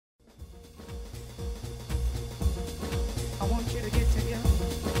I want you to get together.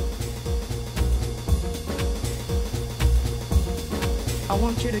 I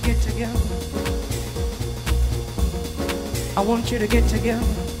want you to get together. I want you to get together.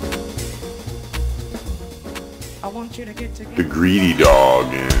 I want you to get together. The Greedy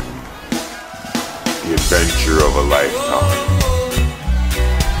Dog and The Adventure of a Lifetime.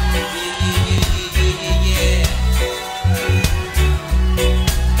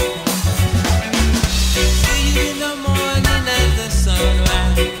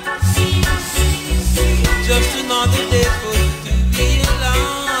 Just another day for you to be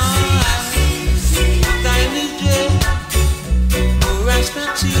alive. Time is just for us for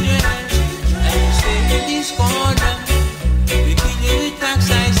children. And you stay in this corner. We kill you with tax,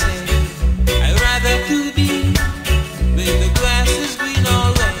 I say. I'd rather to be where the grass is green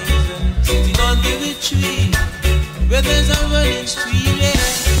always, sitting under the tree where there's a running stream.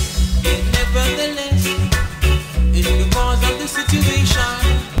 Yet nevertheless, it's because of the situation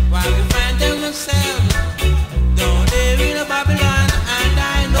while we find them ourselves down there in a Babylon, and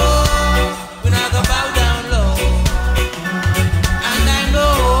I know we're not gonna bow down low, and I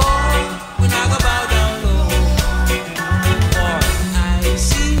know we're not gonna bow down low. For I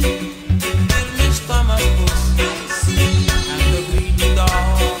see Miss Thomas Puss and the greedy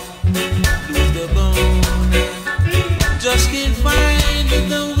dog lose the bone, just can't find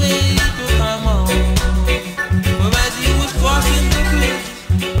the way to come home. For as he was crossing the bridge,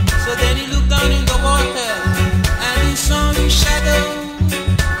 so then he looked down in the water and he saw his shadow.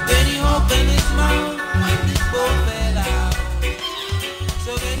 Then he opened his mouth and his boat fell out.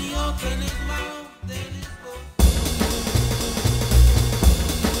 So then he opened his mouth, then his boat.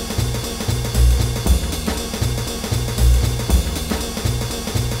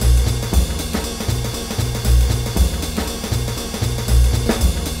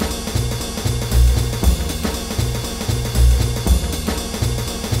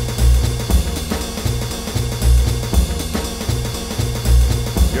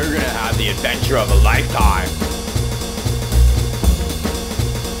 You're gonna have the adventure of a lifetime.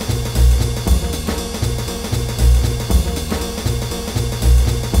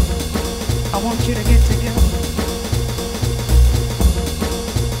 I want you to get together.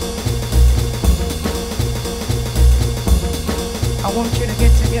 I want you to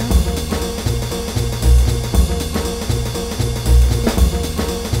get together.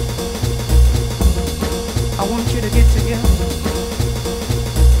 I want you to get together.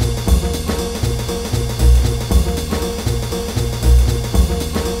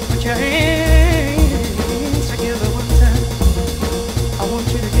 Put your hands together one time. I want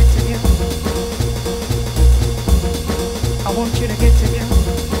you to get together. I want you to get together.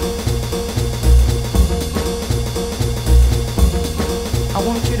 I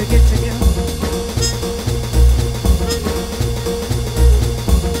want you to get together.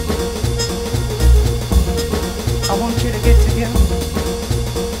 I want you to get together.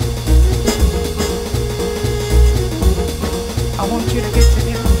 I want you to get together.